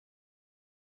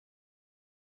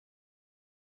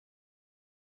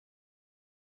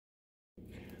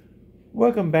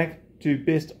Welcome back to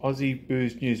Best Aussie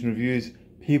Booze News and Reviews,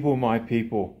 people my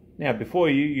people. Now before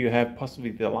you have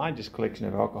possibly the largest collection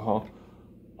of alcohol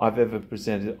I've ever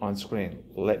presented on screen.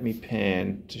 Let me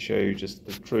pan to show you just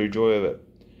the true joy of it.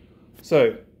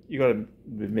 So you got to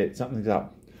admit something's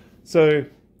up. So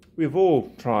we've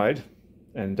all tried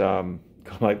and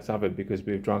got like suffered because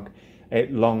we've drunk a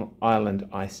Long Island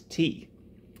iced tea.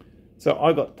 So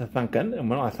I got to thinking, and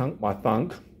when I thunk my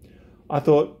thunk, I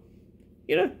thought,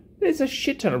 there's a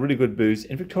shit ton of really good booze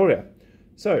in Victoria.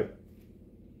 So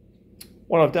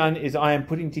what I've done is I am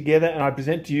putting together, and I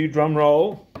present to you, drum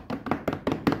roll.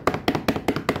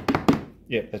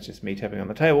 Yeah, that's just me tapping on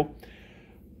the table.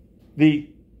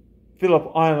 The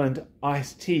Phillip Island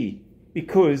Iced Tea,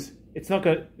 because it's not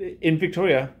going to, in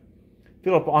Victoria,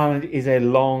 Phillip Island is a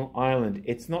long island.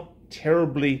 It's not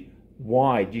terribly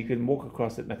wide. You can walk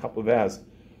across it in a couple of hours.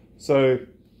 So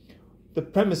the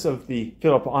premise of the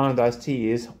Phillip Island Iced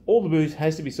Tea is all the booze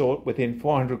has to be sold within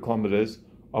 400 kilometres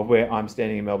of where I'm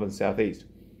standing in Melbourne southeast.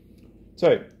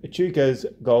 So Echuca's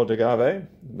Gold Agave,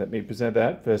 let me present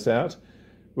that first out.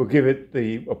 We'll give it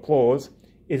the applause,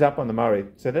 is up on the Murray.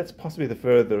 So that's possibly the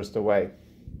furthest away.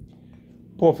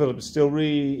 Port Phillip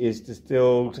Distillery is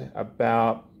distilled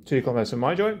about 2 kilometres from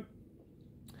my joint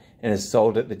and is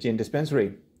sold at the gin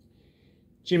dispensary.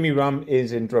 Jimmy Rum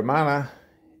is in Dramana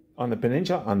on the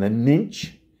peninsula, on the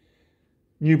Ninch.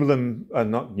 Newblam,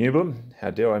 not Newblam, how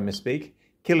dare I misspeak.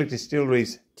 Killick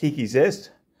Distillery's Tiki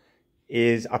Zest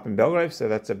is up in Belgrave, so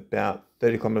that's about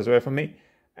 30 kilometres away from me.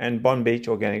 And Bond Beach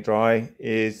Organic Dry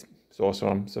is also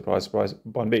on, surprise, surprise,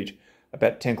 Bond Beach,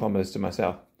 about 10 kilometres to my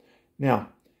south. Now,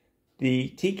 the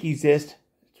Tiki Zest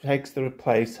takes the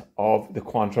place of the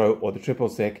Cointreau or the Triple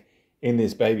Sec in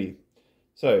this baby.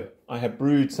 So I have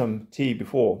brewed some tea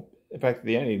before. In fact,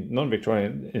 the only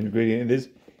non-Victorian ingredient in this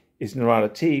is Narada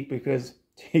tea, because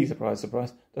tea, surprise,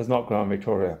 surprise, does not grow in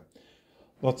Victoria.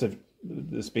 Lots of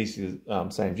the species,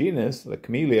 same genus, the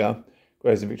camellia,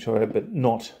 grows in Victoria, but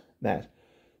not that.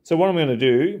 So what I'm going to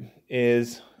do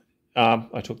is,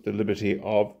 I took the liberty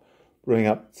of brewing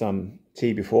up some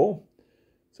tea before.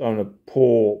 So I'm going to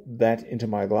pour that into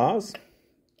my glass.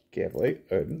 Carefully,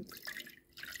 open.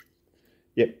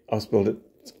 Yep, I've spilled it.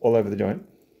 It's all over the joint.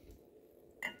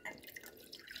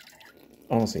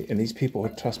 Honestly, and these people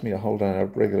would trust me to hold down a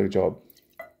regular job.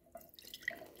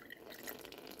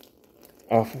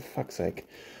 Oh, for fuck's sake.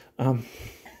 There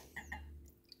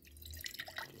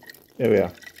we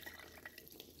are.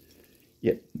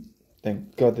 Yep.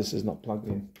 Thank God this is not plugged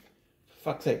in.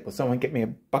 For fuck's sake, will someone get me a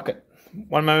bucket?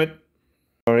 One moment.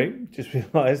 Sorry, just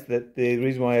realised that the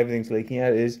reason why everything's leaking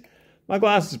out is my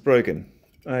glass is broken.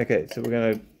 Okay, so we're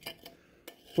going to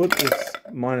put this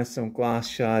minus some glass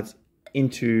shards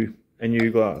into a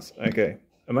new glass. Okay,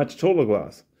 a much taller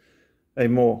glass, a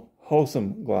more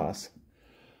wholesome glass.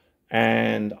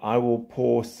 And I will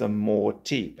pour some more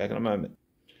tea. Back in a moment.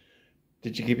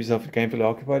 Did you keep yourself gainfully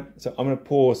occupied? So I'm going to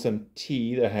pour some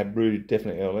tea that I had brewed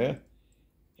definitely earlier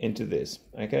into this.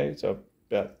 Okay, so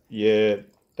about, yeah,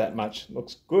 that much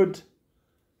looks good.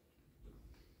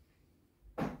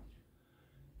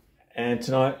 And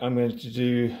tonight I'm going to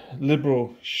do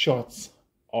liberal shots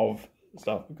of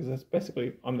stuff, because that's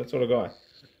basically, I'm that sort of guy.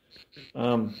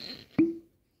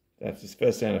 That's his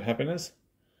first sound of happiness.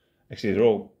 Actually,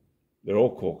 they're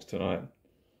all corks tonight.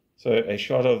 So a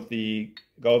shot of the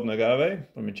Golden Agave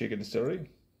from Echuca Distillery.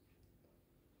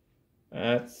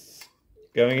 That's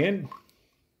going in.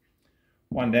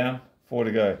 1 down, 4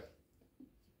 to go.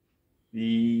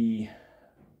 The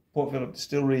Port Phillip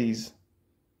Distillery's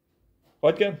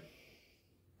vodka.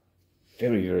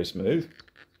 Very, very smooth.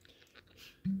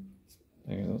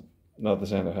 Not the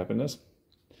sound of happiness.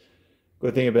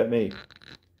 Good thing about me,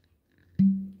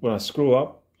 when I screw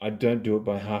up, I don't do it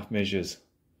by half measures,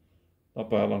 not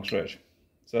by a long stretch.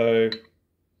 So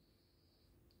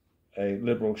a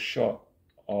liberal shot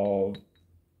of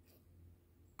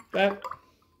that.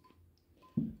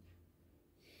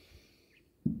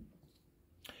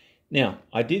 Now,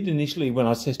 I did initially, when I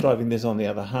was test driving this on the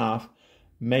other half,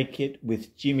 make it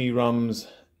with Jimmy Rum's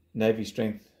Navy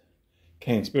Strength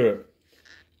Cane Spirit,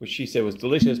 which she said was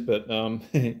delicious, but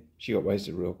she got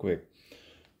wasted real quick.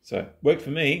 So worked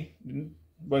for me, didn't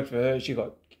work for her, she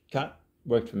got cut,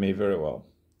 worked for me very well.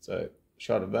 So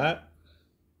shot of that.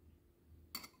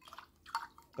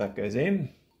 That goes in.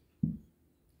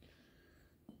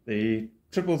 The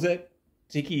Triple Z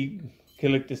Tiki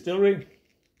Killick Distillery.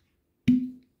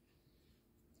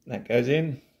 That goes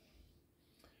in.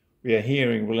 We are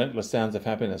hearing relentless sounds of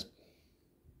happiness.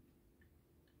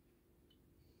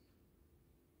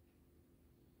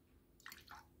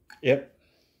 Yep.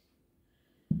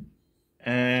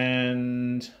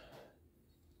 And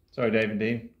Sorry, Dave and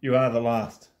Dean. You are the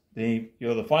last.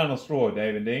 You're the final straw,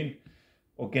 Dave and Dean.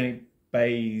 Organic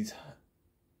Bays.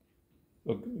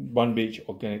 One Beach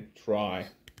Organic Dry.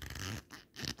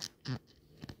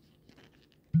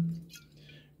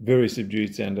 Very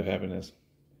subdued sound of happiness.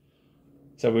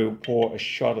 So we'll pour a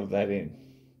shot of that in.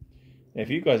 Now, if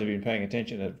you guys have been paying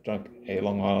attention and have drunk a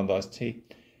Long Island iced tea,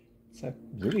 it's a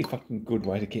really fucking good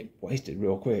way to get wasted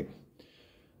real quick.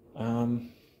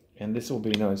 And this will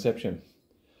be no exception.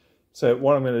 So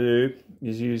what I'm going to do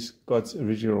is use God's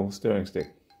original stirring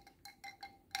stick.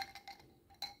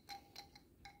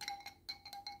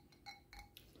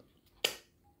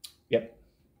 Yep.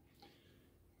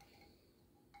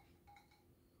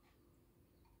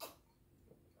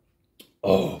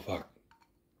 Oh, fuck.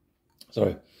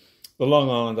 Sorry. The Long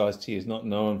Island iced tea is not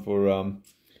known for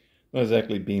not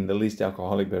exactly being the least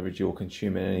alcoholic beverage you'll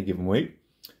consume in any given week.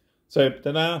 So,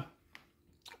 ta-da.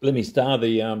 Let me star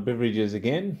the beverages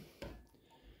again.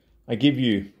 I give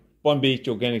you One Beach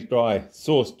Organic Dry,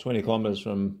 sourced 20 kilometres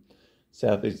from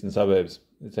southeastern suburbs.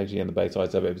 It's actually in the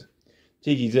Bayside suburbs.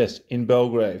 Tiki Zest in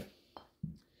Belgrave.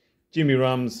 Jimmy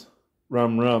Rum's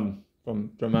Rum from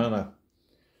Dramana.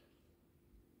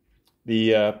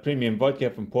 The premium vodka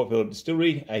from Port Phillip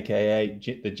Distillery, aka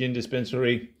the Gin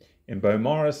Dispensary in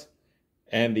Beaumaris.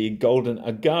 And the Golden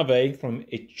Agave from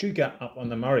Echuca up on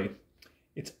the Murray.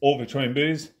 It's all Victorian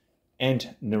booze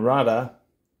and Narada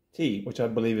tea, which I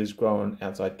believe is grown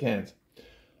outside Cairns.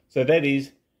 So that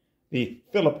is the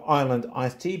Phillip Island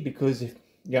Iced Tea, because if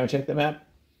you go and check them out,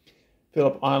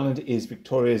 Phillip Island is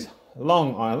Victoria's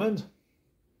Long Island.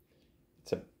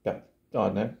 It's about, I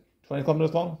don't know, 20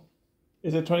 kilometres long?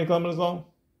 Is it 20 kilometres long?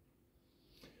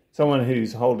 Someone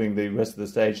who's holding the rest of the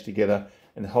stage together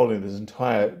and holding this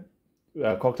entire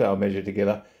cocktail measure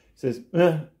together says,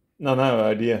 no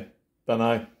idea, don't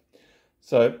know.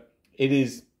 So it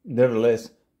is nevertheless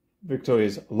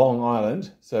Victoria's Long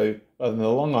Island. So rather than the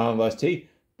Long Island iced tea,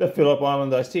 the Phillip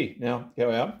Island iced tea. Now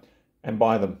go out and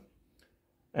buy them.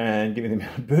 And given the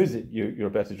amount of booze that you're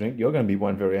about to drink, you're going to be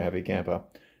one very happy camper.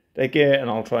 Take care, and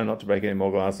I'll try not to break any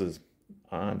more glasses.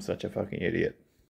 I'm such a fucking idiot.